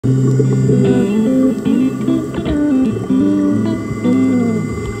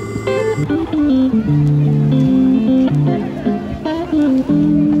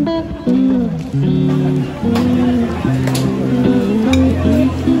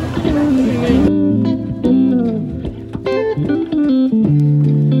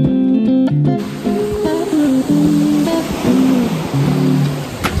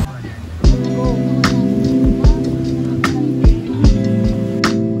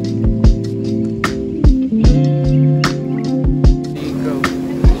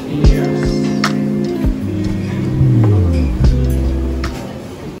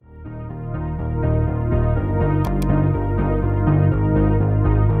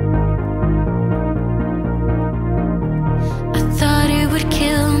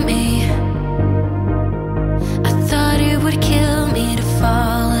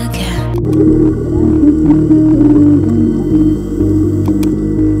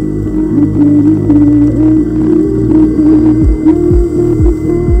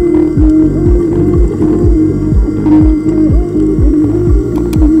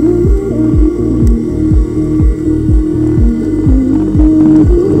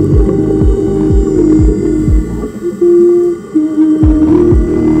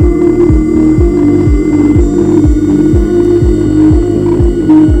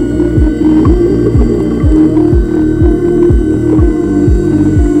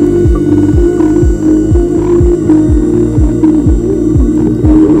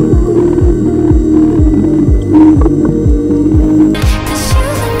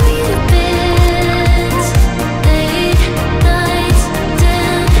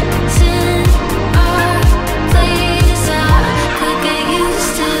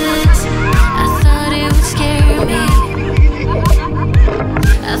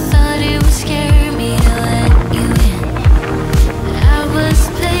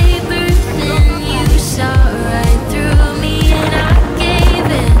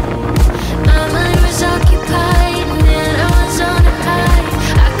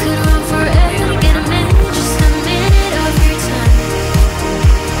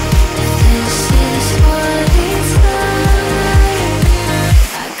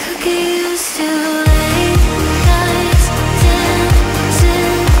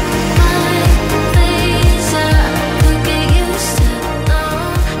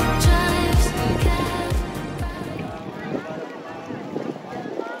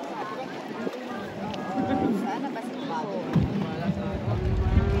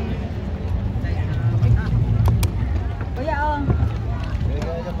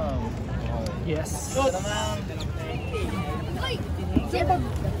Yes.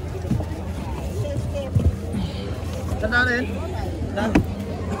 Tanda rin.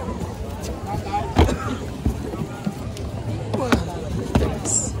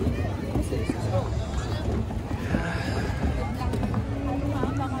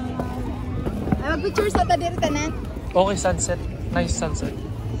 Mag-picture sa tadir tanan. Okay, sunset. Nice sunset.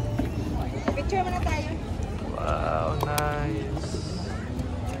 Picture muna tayo. Wow, nice.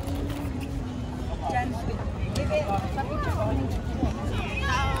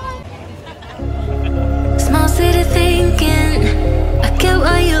 Small city thinking, I get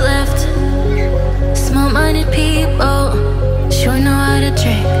why you left. Small-minded people sure know how to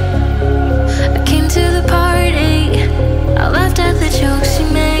drink. I came to the party, I laughed at the jokes you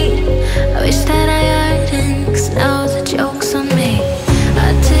made. I wish that I hadn't, 'cause now the joke's on me.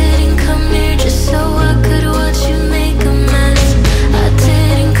 I didn't come here just so I could watch you make a mess. I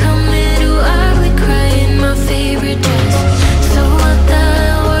didn't come here to ugly cry in my favorite dress. So what the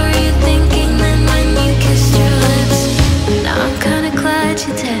hell were you thinking then when you kissed your lips? Now I'm kinda glad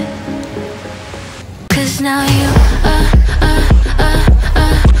you did, 'cause now you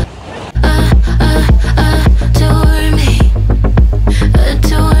adore me,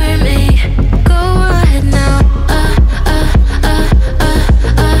 adore me. Go ahead now,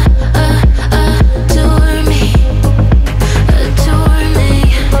 adore me, adore me.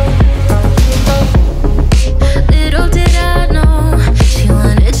 Little did I know she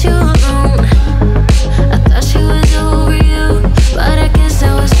wanted you alone. I thought she was over you, but I guess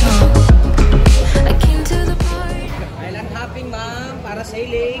I was wrong. I came to the party. Island hopping, ma'am, para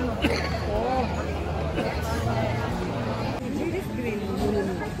sailing.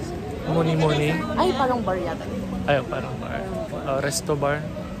 Muni-muni. Ay, parang bar yata. Ay, parang bar. Resto bar.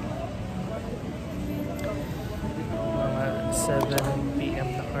 Mga 7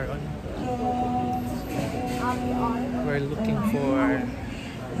 PM na karon. We're looking for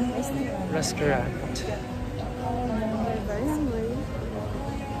restaurant.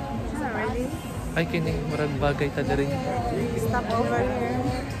 Ay, kini. Murag bagay ta diri. Stop over here.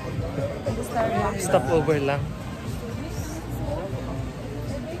 The Starbucks. Stop over lang.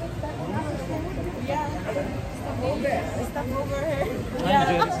 Stop over here. Ay,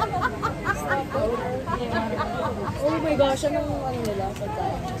 Jel. Oh my gosh, anong ano nila sa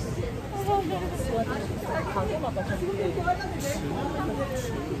tayo?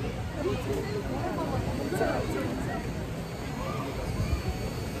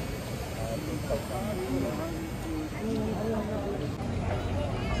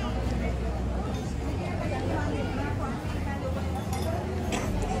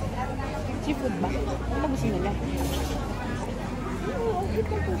 Seafood ba? Ano gusto nila?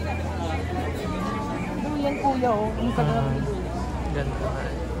 Yan kuya oh. Ang kagawin ni kuya. Ganda nga.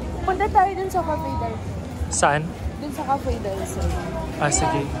 Punta tayo dun sa cafe dahil. Saan? Dun sa cafe dahil sa... Ah,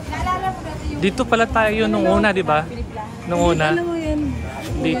 sige. Naalala mo dati yung... Dito pala tayo nung una, di ba? Nung una. Alam mo yan.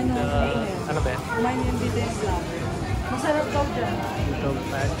 Dito, ano ba yan? Kumain yun dito yung flower. Masarap daw dyan. Dog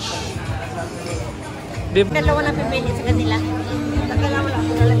patch. Di ba? Dalawa na pipili sa kanila. Dalawa lang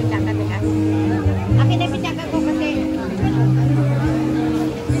ako nalang pitaka ka. Akin na pitaka ko kasi.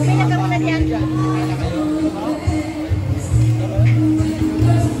 Bumila ka muna dyan.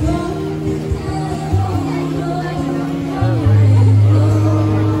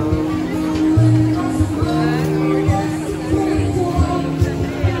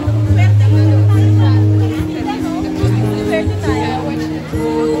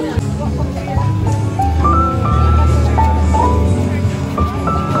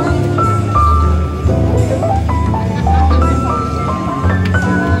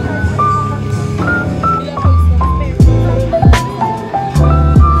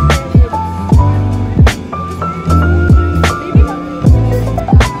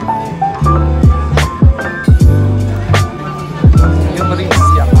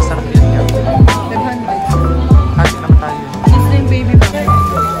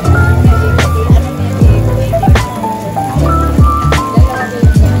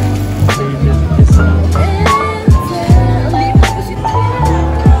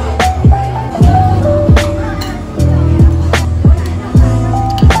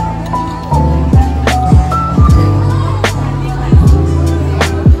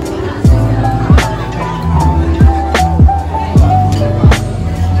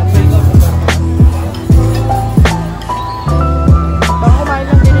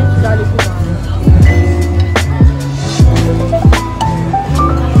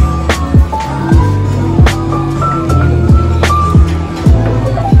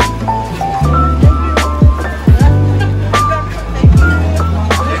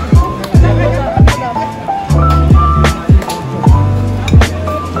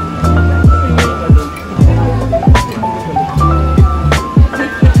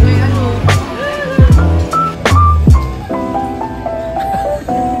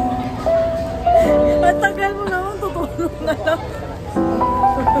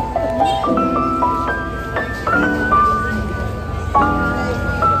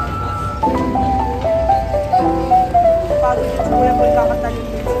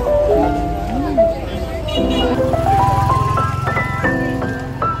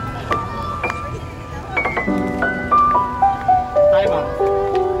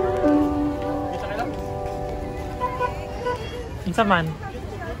 Insa man?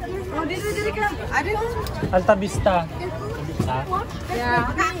 Oh, dito ka. Dito. Alta Vista. Yeah.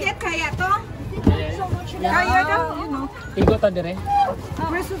 Makaakyat kaya to? Kaya daw, you know. Igo ta dire.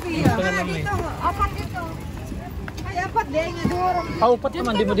 Where's Sophia? Ito na lang eh. Dito, apat dito. Ay, apat din. Nga doon. Upat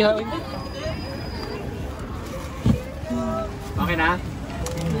naman, di mo diha. Okay na?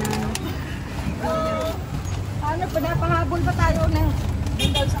 Ano, pinapahabol pa tayo na.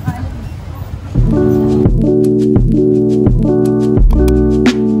 Doon daw sa kanin.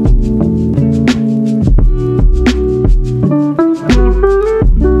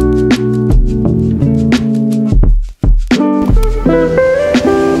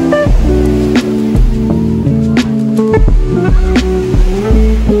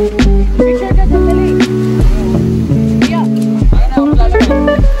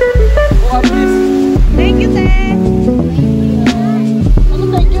 Thank you, Te. Ano,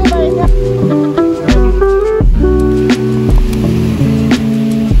 thank you, Marisa.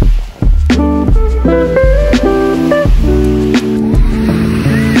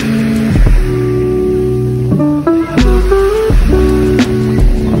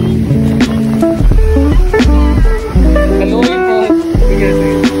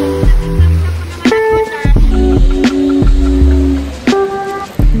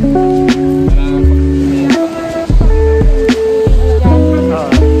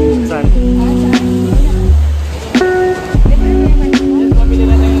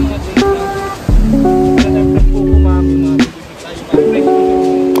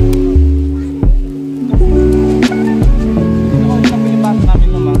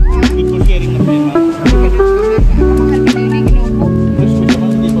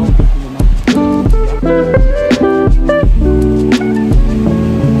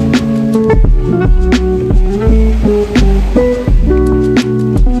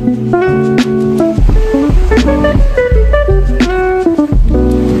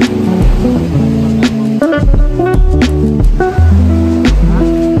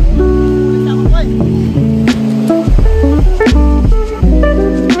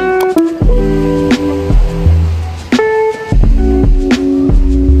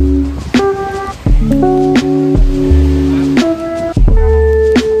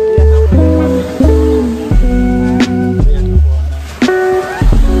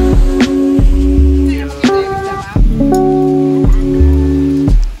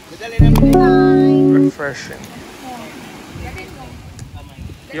 shrimp.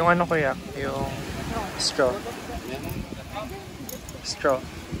 Yung ano kuya? Yung straw. Straw.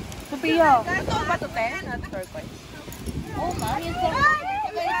 Sophia. Ito ba ito, te? Not turquoise. Oh, ma'am, yung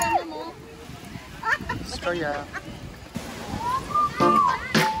pagkaitan mo. Straw, yeah.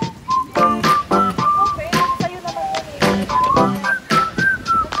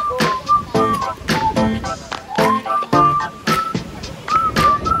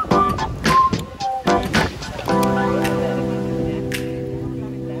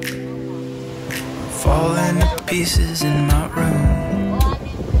 Falling to pieces in my room.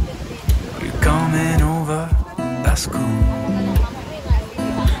 You're coming over, that's cool.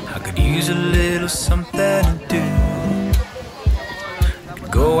 I could use a little something to do.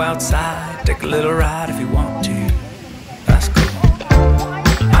 Go outside, take a little ride if you want to. That's cool.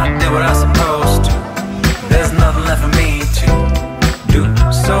 I did what I was supposed to. There's nothing left for me to do.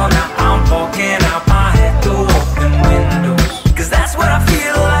 So now I'm walking out my head to open windows. Cause that's what I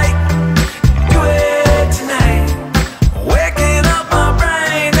feel like. Do it tonight. Waking up my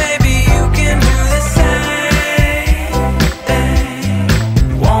brain. Maybe you can do the same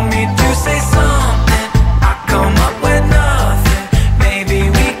thing. Want me to say something? I come up with nothing.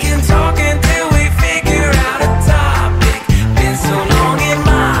 Maybe we can talk until we figure out a topic. Been so long in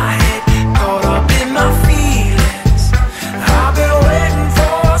my head, caught up in my feelings. I've been waiting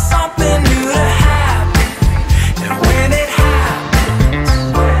for something new to happen. And when it happens,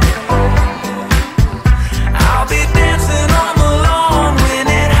 I'll be dancing on the lawn. When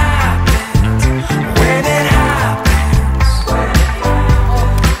it happens, when it happens,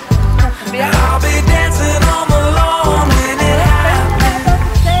 I'll be dancing on the lawn. When it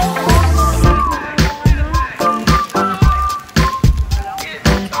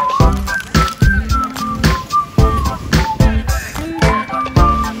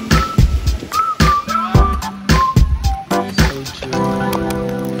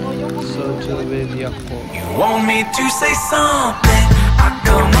Soju with Yakult. You want me to say something? I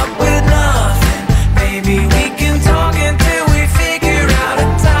come up with nothing. Maybe we can talk until we figure out a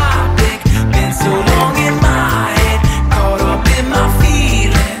topic. Been so long in my head, caught up in my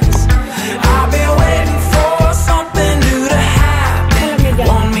feelings. I've been waiting for something new to happen.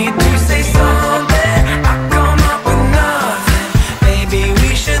 Want me to say something? I come up with nothing. Maybe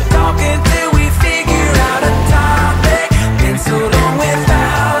we should talk until we figure out a topic. Been so long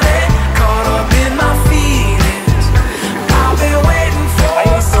without it, caught up in my feelings. I've been waiting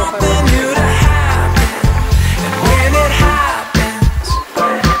for something new to happen. And when it happens,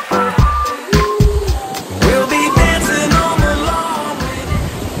 we'll be dancing on the lawn.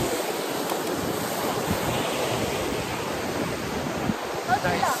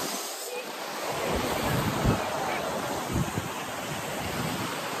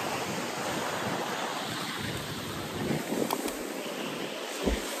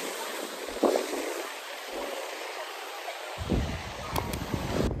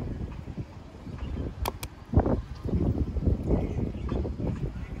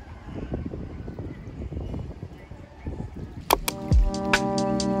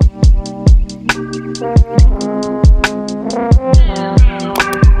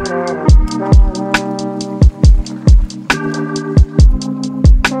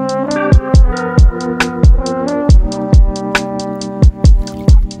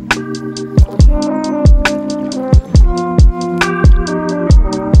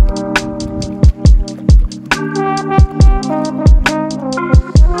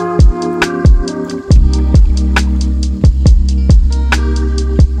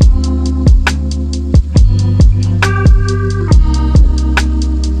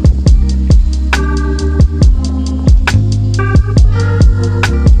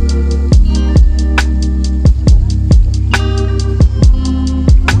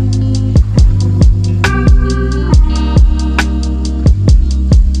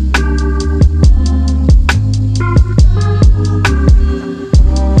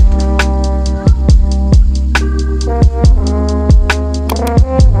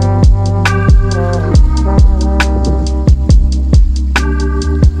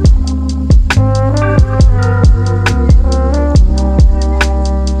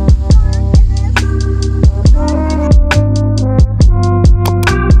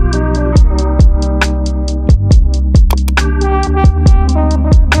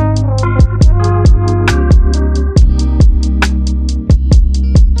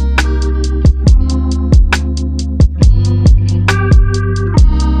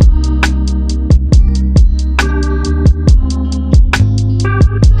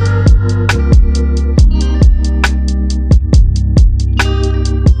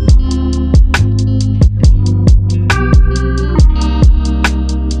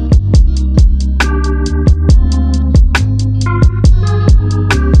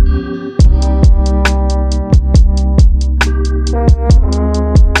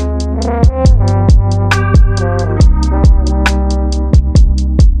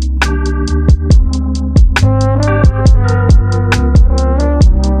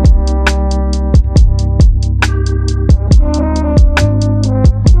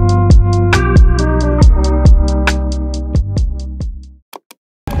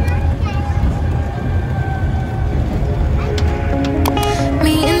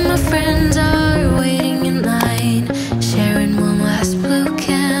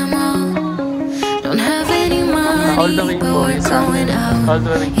 all the way but po we're is sa going amin. All out. the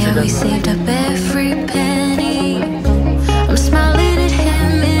way Yeah, sila we doon. saved up every penny. I'm smiling at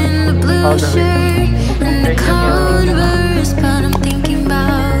him in the blue All the way. shirt and the Thank you, ma'am. Converse.